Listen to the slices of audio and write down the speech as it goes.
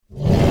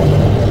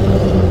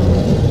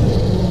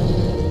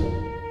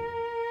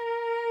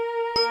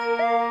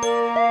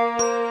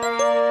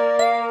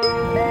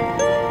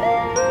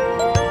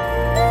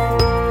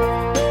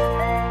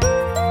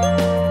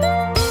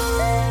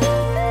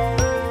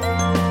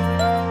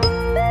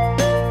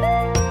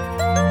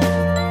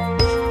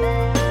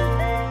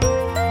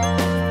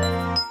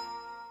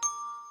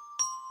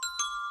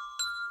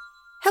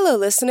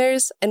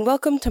listeners, and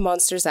welcome to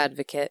Monsters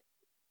Advocate.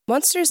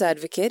 Monsters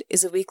Advocate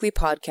is a weekly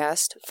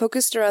podcast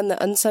focused around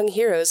the unsung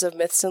heroes of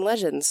myths and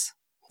legends,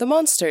 the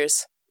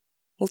monsters.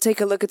 We'll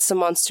take a look at some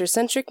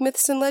monster-centric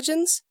myths and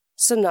legends,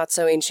 some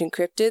not-so-ancient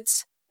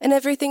cryptids, and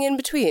everything in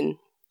between,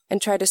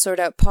 and try to sort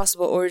out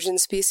possible origin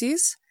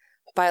species,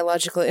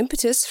 biological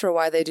impetus for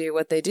why they do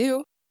what they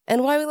do,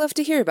 and why we love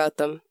to hear about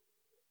them.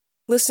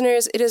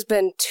 Listeners, it has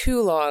been too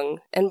long,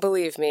 and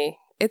believe me,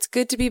 it's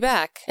good to be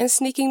back and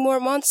sneaking more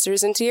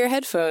monsters into your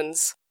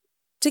headphones.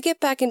 To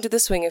get back into the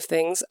swing of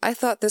things, I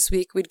thought this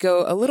week we'd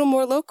go a little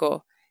more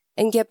local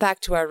and get back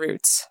to our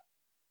roots.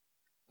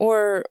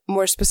 Or,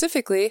 more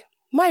specifically,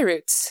 my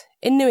roots,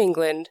 in New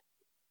England,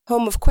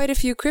 home of quite a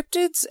few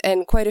cryptids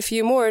and quite a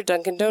few more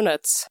Dunkin'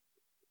 Donuts.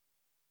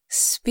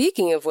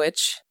 Speaking of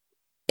which,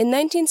 in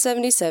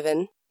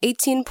 1977,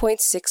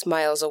 18.6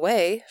 miles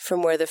away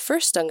from where the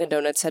first Dunkin'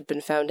 Donuts had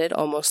been founded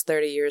almost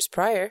 30 years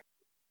prior,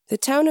 the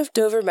town of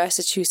Dover,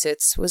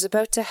 Massachusetts was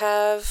about to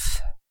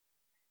have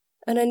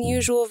an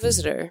unusual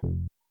visitor.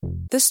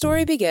 The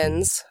story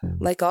begins,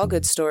 like all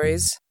good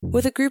stories,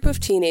 with a group of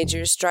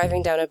teenagers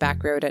driving down a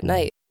back road at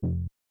night.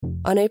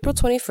 On April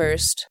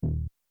 21st,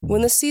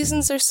 when the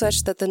seasons are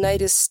such that the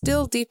night is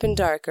still deep and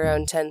dark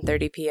around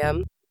 10:30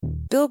 p.m.,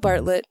 Bill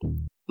Bartlett,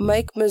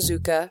 Mike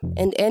Mazuka,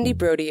 and Andy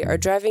Brody are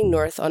driving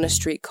north on a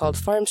street called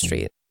Farm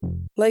Street.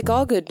 Like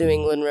all good New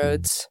England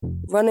roads,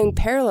 running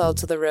parallel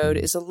to the road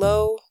is a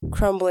low,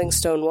 crumbling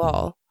stone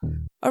wall,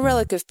 a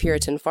relic of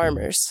Puritan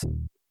farmers.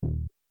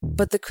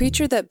 But the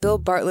creature that Bill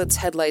Bartlett's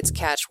headlights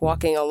catch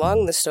walking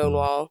along the stone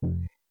wall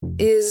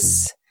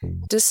is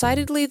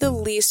decidedly the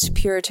least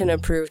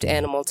Puritan-approved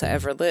animal to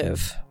ever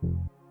live.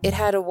 It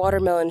had a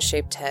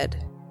watermelon-shaped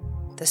head,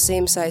 the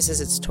same size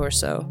as its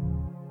torso,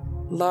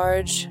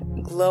 large,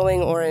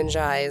 glowing orange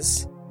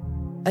eyes,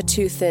 a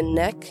too-thin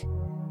neck,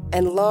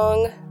 and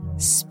long,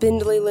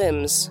 spindly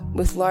limbs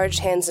with large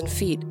hands and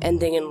feet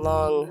ending in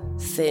long,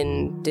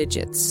 thin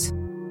digits.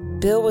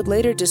 Bill would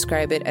later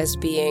describe it as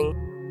being,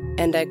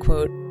 and I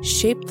quote,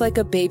 shaped like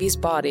a baby's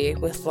body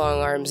with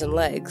long arms and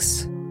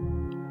legs.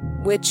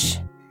 Which,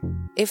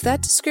 if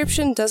that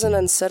description doesn't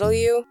unsettle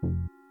you,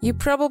 you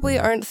probably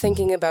aren't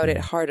thinking about it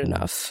hard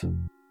enough.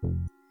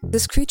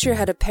 This creature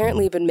had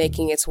apparently been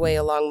making its way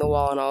along the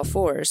wall on all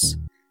fours,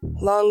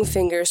 long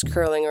fingers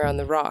curling around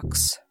the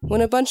rocks,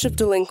 when a bunch of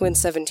delinquent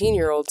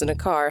 17-year-olds in a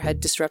car had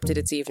disrupted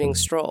its evening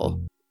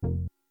stroll.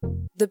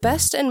 The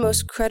best and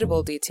most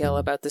credible detail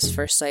about this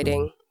first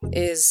sighting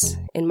is,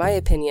 in my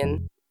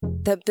opinion,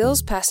 that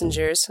Bill's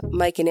passengers,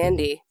 Mike and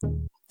Andy,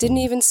 didn't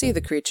even see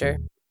the creature.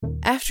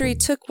 After he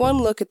took one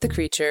look at the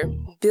creature,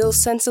 Bill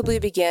sensibly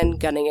began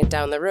gunning it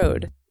down the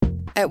road,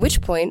 at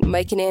which point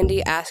Mike and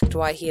Andy asked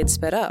why he had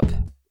sped up.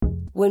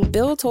 When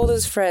Bill told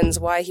his friends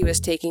why he was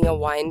taking a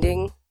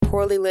winding,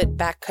 poorly lit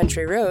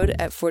backcountry road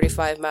at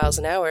 45 miles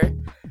an hour,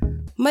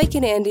 Mike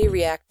and Andy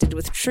reacted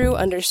with true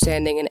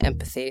understanding and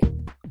empathy.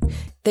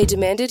 They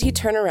demanded he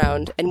turn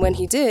around, and when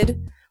he did,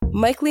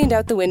 Mike leaned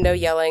out the window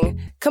yelling,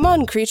 "Come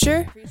on,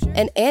 creature!"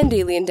 and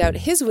Andy leaned out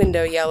his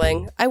window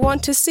yelling, "I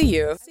want to see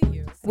you."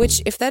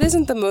 Which, if that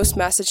isn't the most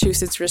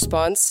Massachusetts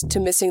response to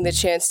missing the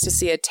chance to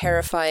see a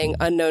terrifying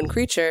unknown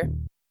creature,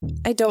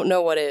 I don't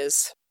know what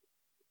is.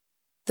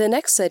 The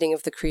next sighting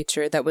of the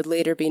creature that would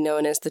later be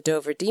known as the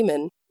Dover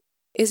Demon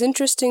is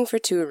interesting for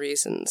two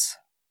reasons.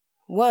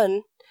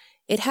 One,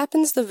 it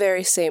happens the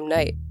very same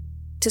night,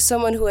 to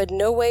someone who had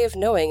no way of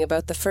knowing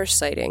about the first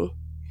sighting.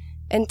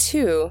 And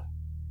two,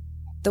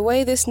 the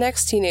way this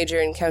next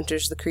teenager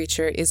encounters the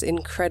creature is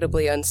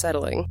incredibly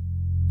unsettling.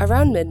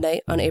 Around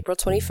midnight on April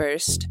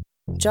 21st,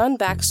 John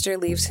Baxter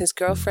leaves his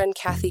girlfriend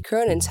Kathy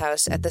Cronin's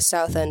house at the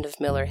south end of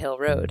Miller Hill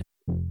Road.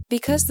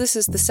 Because this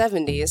is the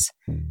 70s,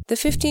 the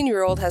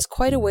 15-year-old has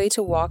quite a way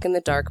to walk in the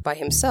dark by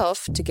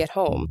himself to get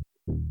home.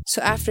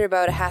 So after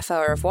about a half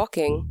hour of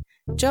walking,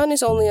 John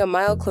is only a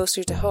mile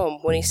closer to home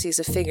when he sees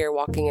a figure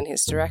walking in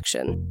his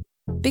direction.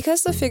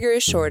 Because the figure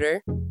is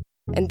shorter,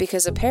 and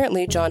because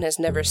apparently John has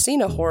never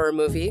seen a horror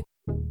movie,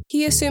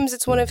 he assumes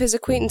it's one of his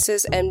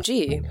acquaintances,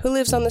 MG, who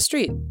lives on the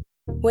street.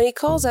 When he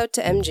calls out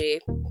to MG,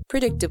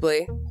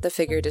 predictably, the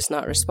figure does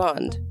not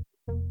respond.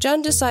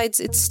 John decides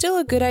it's still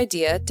a good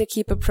idea to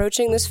keep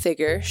approaching this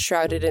figure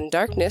shrouded in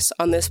darkness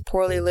on this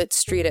poorly lit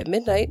street at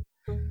midnight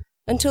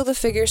until the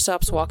figure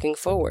stops walking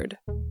forward.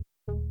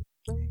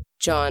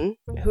 John,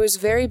 who is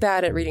very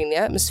bad at reading the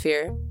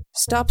atmosphere,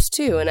 stops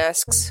too and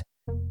asks,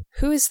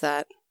 "Who is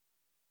that?"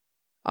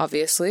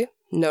 Obviously,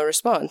 no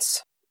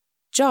response.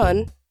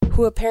 John,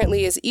 who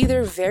apparently is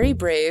either very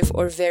brave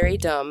or very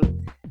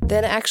dumb,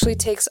 then actually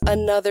takes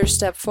another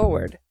step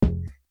forward,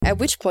 at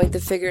which point the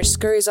figure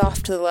scurries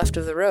off to the left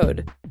of the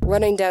road,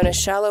 running down a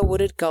shallow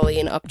wooded gully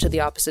and up to the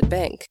opposite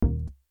bank.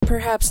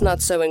 Perhaps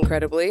not so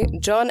incredibly,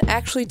 John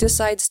actually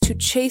decides to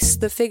chase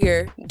the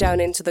figure down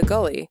into the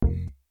gully,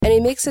 and he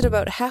makes it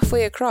about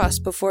halfway across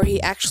before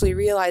he actually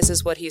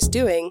realizes what he's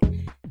doing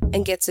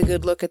and gets a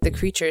good look at the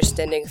creature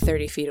standing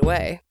 30 feet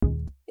away.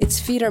 Its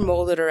feet are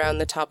molded around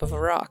the top of a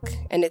rock,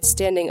 and it's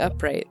standing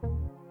upright,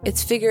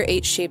 its figure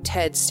 8-shaped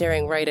head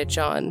staring right at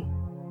John.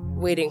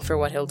 waiting for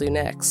what he'll do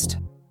next.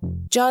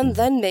 John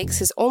then makes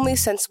his only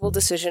sensible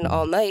decision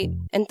all night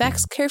and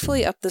backs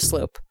carefully up the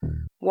slope,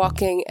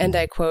 walking, and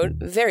I quote,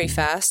 very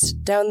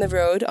fast, down the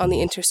road on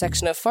the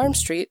intersection of Farm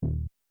Street,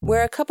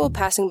 where a couple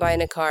passing by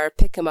in a car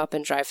pick him up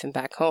and drive him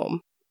back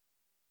home.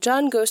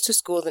 John goes to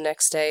school the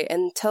next day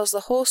and tells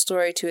the whole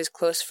story to his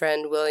close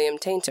friend William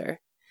Tainter,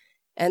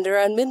 and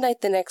around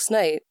midnight the next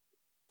night,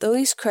 the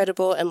least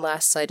credible and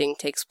last sighting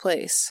takes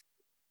place.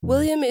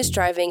 William is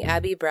driving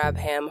Abby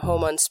Brabham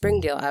home on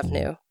Springdale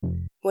Avenue,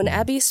 when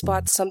Abby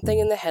spots something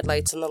in the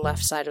headlights on the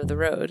left side of the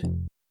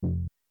road.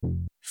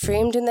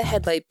 Framed in the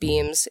headlight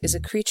beams is a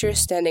creature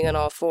standing on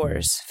all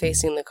fours,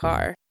 facing the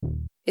car.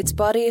 Its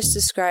body is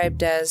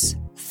described as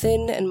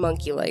thin and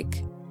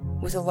monkey-like,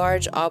 with a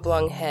large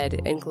oblong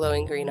head and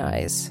glowing green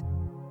eyes.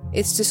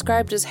 It's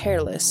described as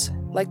hairless,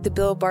 like the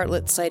Bill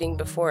Bartlett sighting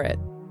before it,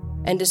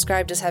 and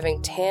described as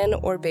having tan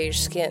or beige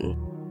skin.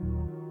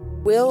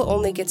 Will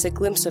only gets a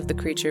glimpse of the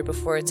creature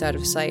before it's out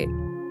of sight,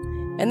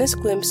 and this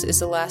glimpse is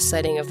the last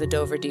sighting of the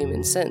Dover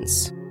Demon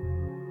since.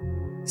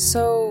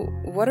 So,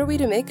 what are we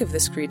to make of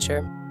this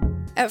creature?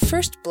 At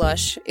first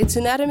blush, its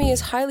anatomy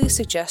is highly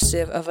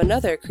suggestive of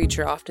another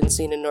creature often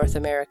seen in North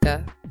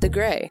America, the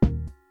Grey.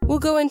 We'll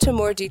go into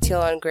more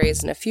detail on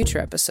Greys in a future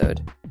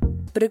episode,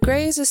 but a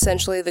Grey is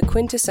essentially the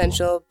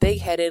quintessential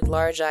big-headed,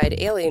 large-eyed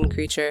alien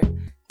creature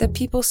that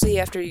people see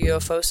after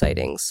UFO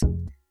sightings,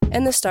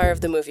 and the star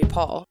of the movie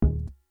Paul.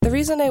 The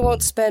reason I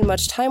won't spend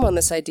much time on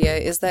this idea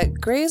is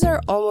that Greys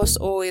are almost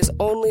always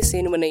only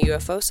seen when a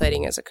UFO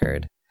sighting has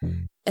occurred,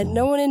 and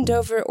no one in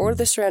Dover or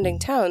the surrounding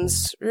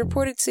towns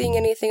reported seeing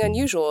anything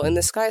unusual in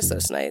the skies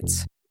those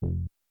nights.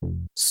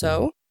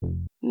 So,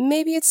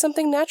 maybe it's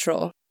something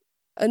natural,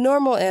 a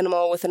normal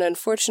animal with an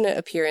unfortunate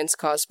appearance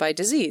caused by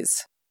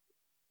disease.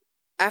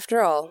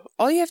 After all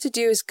you have to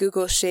do is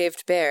Google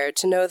shaved bear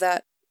to know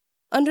that,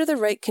 under the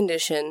right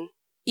condition,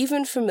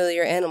 even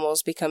familiar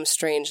animals become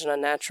strange and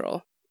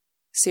unnatural.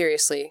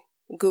 Seriously,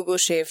 Google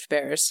shaved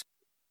bears.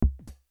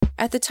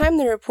 At the time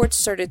the reports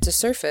started to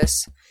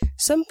surface,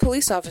 some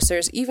police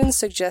officers even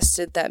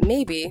suggested that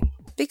maybe,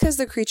 because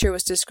the creature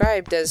was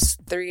described as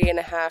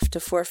 3.5 to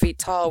 4 feet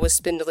tall with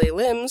spindly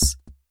limbs,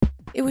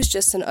 it was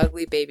just an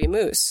ugly baby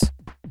moose.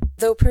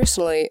 Though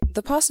personally,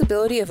 the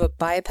possibility of a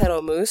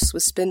bipedal moose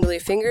with spindly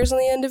fingers on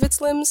the end of its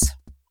limbs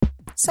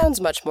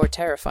sounds much more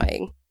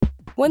terrifying.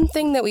 One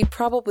thing that we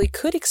probably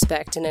could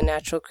expect in a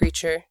natural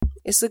creature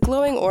is the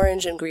glowing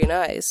orange and green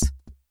eyes.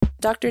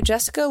 Dr.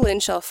 Jessica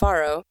Lynch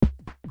Alfaro,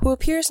 who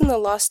appears in the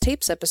Lost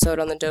Tapes episode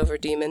on the Dover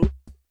Demon,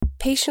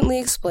 patiently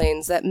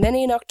explains that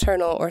many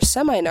nocturnal or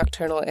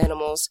semi-nocturnal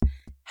animals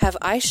have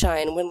eye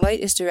shine when light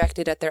is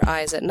directed at their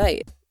eyes at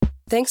night,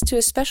 thanks to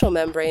a special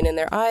membrane in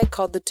their eye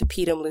called the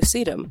tapetum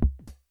lucidum.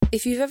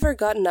 If you've ever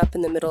gotten up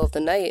in the middle of the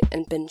night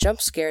and been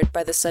jump-scared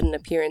by the sudden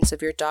appearance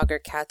of your dog or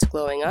cat's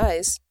glowing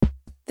eyes,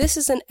 this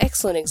is an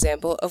excellent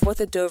example of what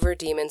the Dover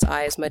Demon's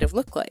eyes might have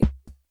looked like.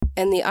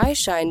 And the eye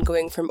shine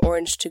going from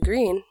orange to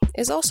green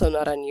is also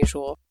not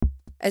unusual,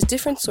 as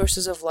different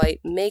sources of light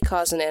may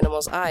cause an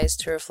animal's eyes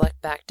to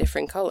reflect back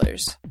different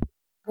colors.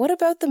 What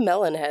about the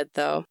melon head,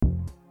 though?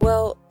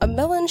 Well, a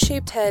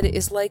melon-shaped head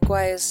is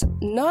likewise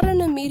not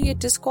an immediate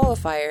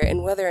disqualifier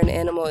in whether an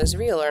animal is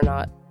real or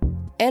not.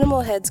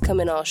 Animal heads come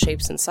in all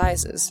shapes and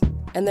sizes,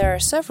 and there are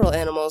several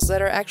animals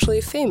that are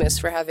actually famous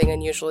for having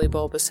unusually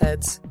bulbous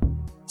heads,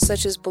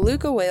 such as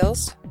beluga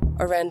whales,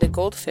 oranda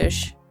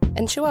goldfish,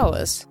 and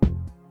chihuahuas.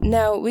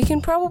 Now, we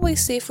can probably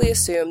safely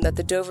assume that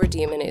the Dover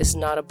Demon is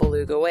not a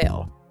beluga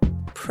whale.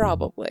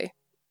 Probably.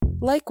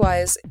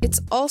 Likewise,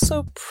 it's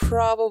also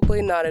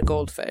probably not a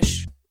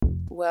goldfish.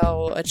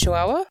 Well, a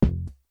chihuahua?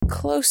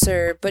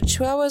 Closer, but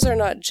chihuahuas are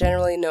not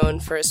generally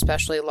known for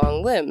especially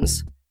long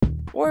limbs,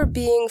 or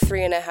being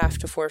 3.5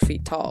 to 4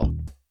 feet tall.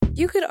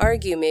 You could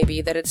argue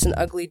maybe that it's an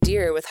ugly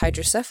deer with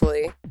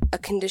hydrocephaly, a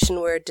condition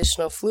where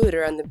additional fluid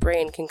around the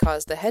brain can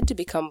cause the head to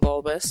become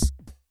bulbous.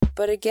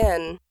 But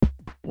again,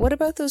 what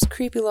about those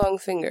creepy long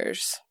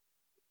fingers?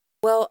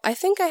 Well, I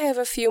think I have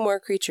a few more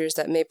creatures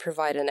that may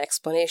provide an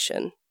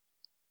explanation.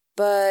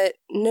 But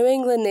New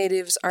England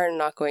natives are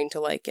not going to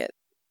like it.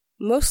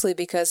 Mostly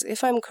because,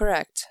 if I'm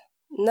correct,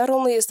 not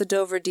only is the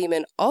Dover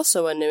Demon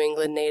also a New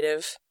England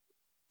native,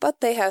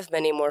 but they have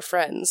many more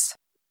friends.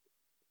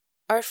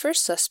 Our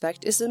first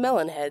suspect is the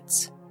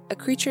melonheads, a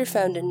creature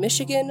found in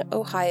Michigan,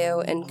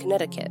 Ohio, and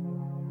Connecticut,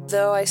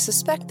 though I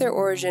suspect their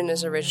origin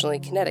is originally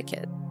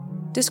Connecticut.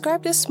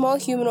 Described as small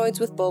humanoids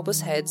with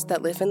bulbous heads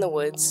that live in the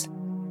woods,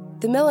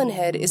 the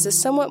melonhead is a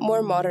somewhat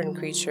more modern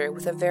creature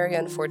with a very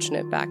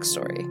unfortunate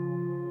backstory.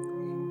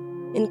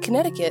 In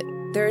Connecticut,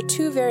 there are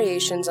two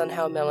variations on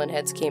how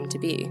melonheads came to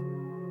be.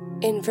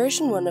 In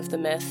version 1 of the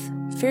myth,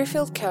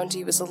 Fairfield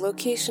County was the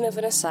location of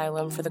an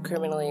asylum for the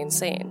criminally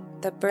insane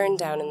that burned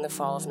down in the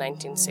fall of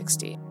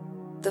 1960.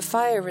 The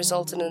fire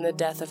resulted in the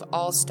death of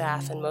all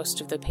staff and most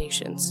of the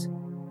patients.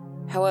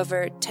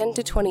 However, 10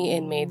 to 20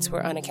 inmates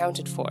were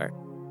unaccounted for,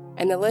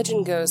 and the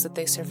legend goes that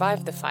they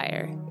survived the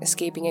fire,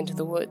 escaping into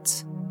the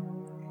woods.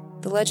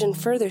 The legend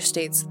further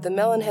states that the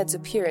Melonheads'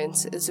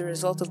 appearance is a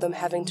result of them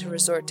having to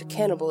resort to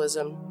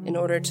cannibalism in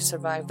order to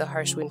survive the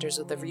harsh winters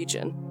of the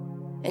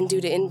region, and due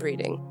to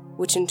inbreeding,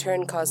 which in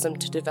turn caused them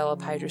to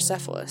develop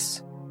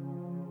hydrocephalus.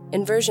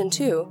 In version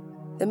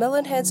 2, the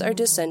Melonheads are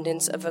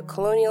descendants of a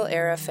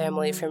colonial-era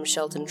family from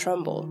Shelton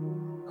Trumbull,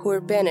 who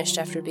were banished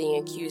after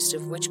being accused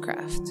of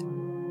witchcraft.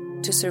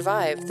 To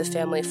survive, the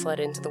family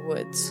fled into the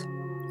woods.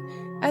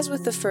 As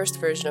with the first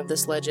version of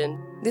this legend,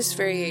 this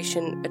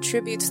variation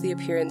attributes the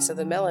appearance of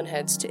the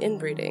Melonheads to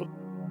inbreeding.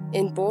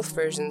 In both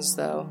versions,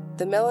 though,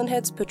 the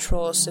Melonheads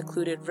patrol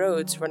secluded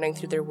roads running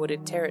through their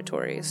wooded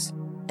territories,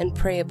 and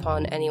prey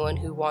upon anyone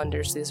who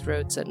wanders these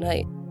roads at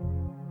night.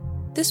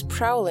 This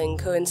prowling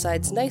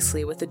coincides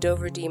nicely with the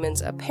Dover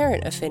Demon's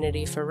apparent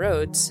affinity for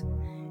roads,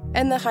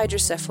 and the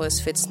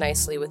hydrocephalus fits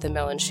nicely with the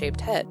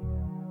melon-shaped head.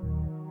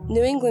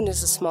 New England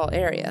is a small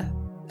area,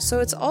 so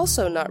it's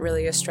also not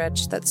really a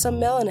stretch that some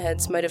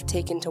Melonheads might have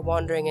taken to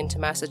wandering into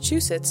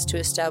Massachusetts to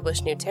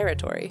establish new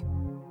territory.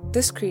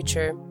 This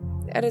creature,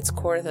 at its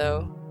core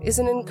though, is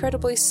an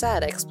incredibly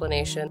sad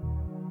explanation,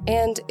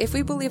 and if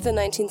we believe the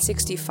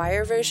 1960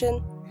 Fire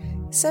version,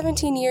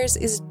 17 years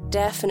is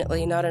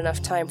definitely not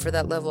enough time for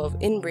that level of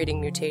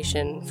inbreeding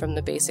mutation from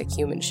the basic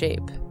human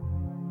shape.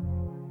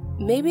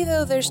 Maybe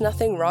though there's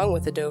nothing wrong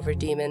with the Dover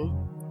Demon,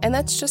 and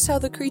that's just how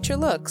the creature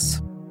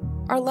looks.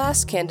 Our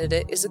last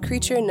candidate is a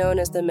creature known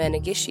as the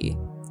Managishi,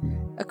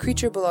 a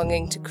creature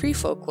belonging to Cree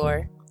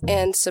folklore,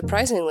 and,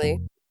 surprisingly,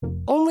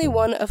 only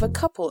one of a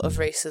couple of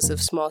races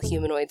of small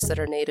humanoids that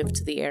are native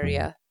to the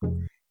area,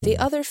 the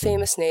other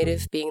famous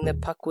native being the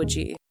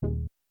Pukwudgie.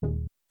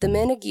 The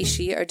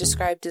Managishi are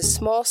described as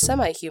small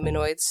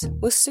semi-humanoids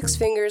with 6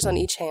 fingers on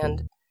each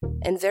hand,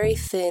 and very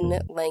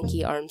thin,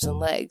 lanky arms and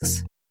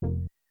legs.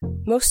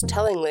 Most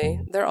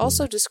tellingly, they're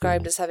also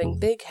described as having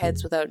big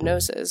heads without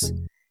noses,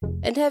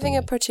 and having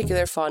a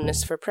particular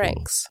fondness for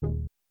pranks.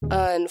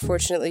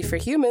 Unfortunately for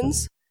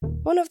humans,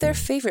 one of their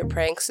favorite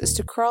pranks is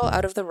to crawl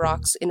out of the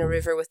rocks in a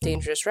river with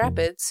dangerous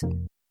rapids,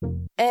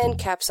 and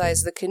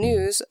capsize the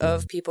canoes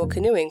of people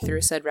canoeing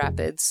through said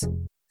rapids,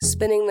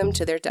 spinning them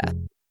to their death.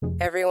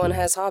 Everyone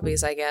has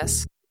hobbies, I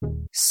guess.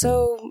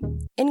 So,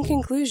 in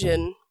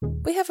conclusion,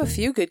 we have a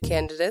few good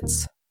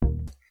candidates.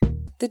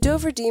 The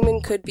Dover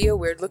Demon could be a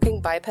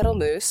weird-looking bipedal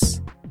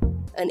moose,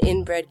 an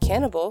inbred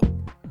cannibal,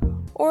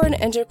 or an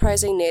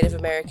enterprising Native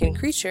American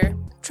creature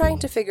trying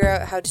to figure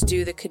out how to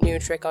do the canoe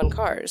trick on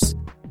cars.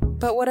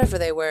 But whatever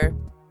they were,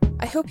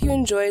 I hope you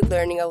enjoyed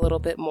learning a little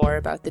bit more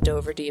about the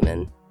Dover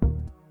Demon.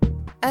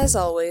 As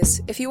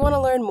always, if you want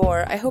to learn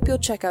more, I hope you'll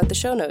check out the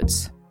show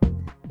notes.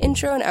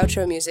 Intro and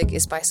outro music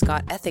is by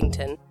Scott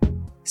Ethington.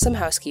 Some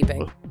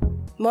housekeeping.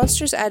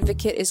 Monsters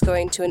Advocate is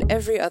going to an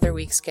every other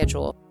week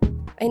schedule.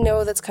 I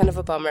know that's kind of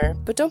a bummer,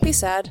 but don't be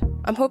sad.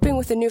 I'm hoping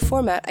with the new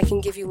format I can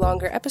give you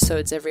longer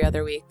episodes every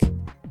other week,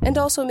 and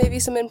also maybe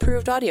some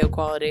improved audio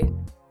quality.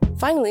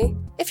 Finally,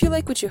 if you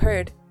like what you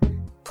heard,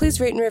 please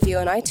rate and review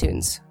on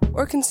iTunes,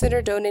 or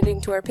consider donating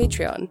to our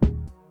Patreon.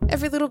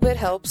 Every little bit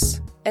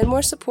helps, and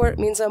more support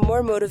means I'm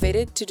more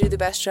motivated to do the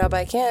best job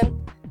I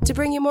can to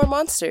bring you more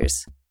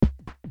monsters.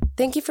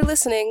 Thank you for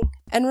listening,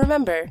 and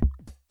remember,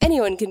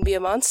 anyone can be a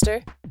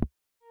monster.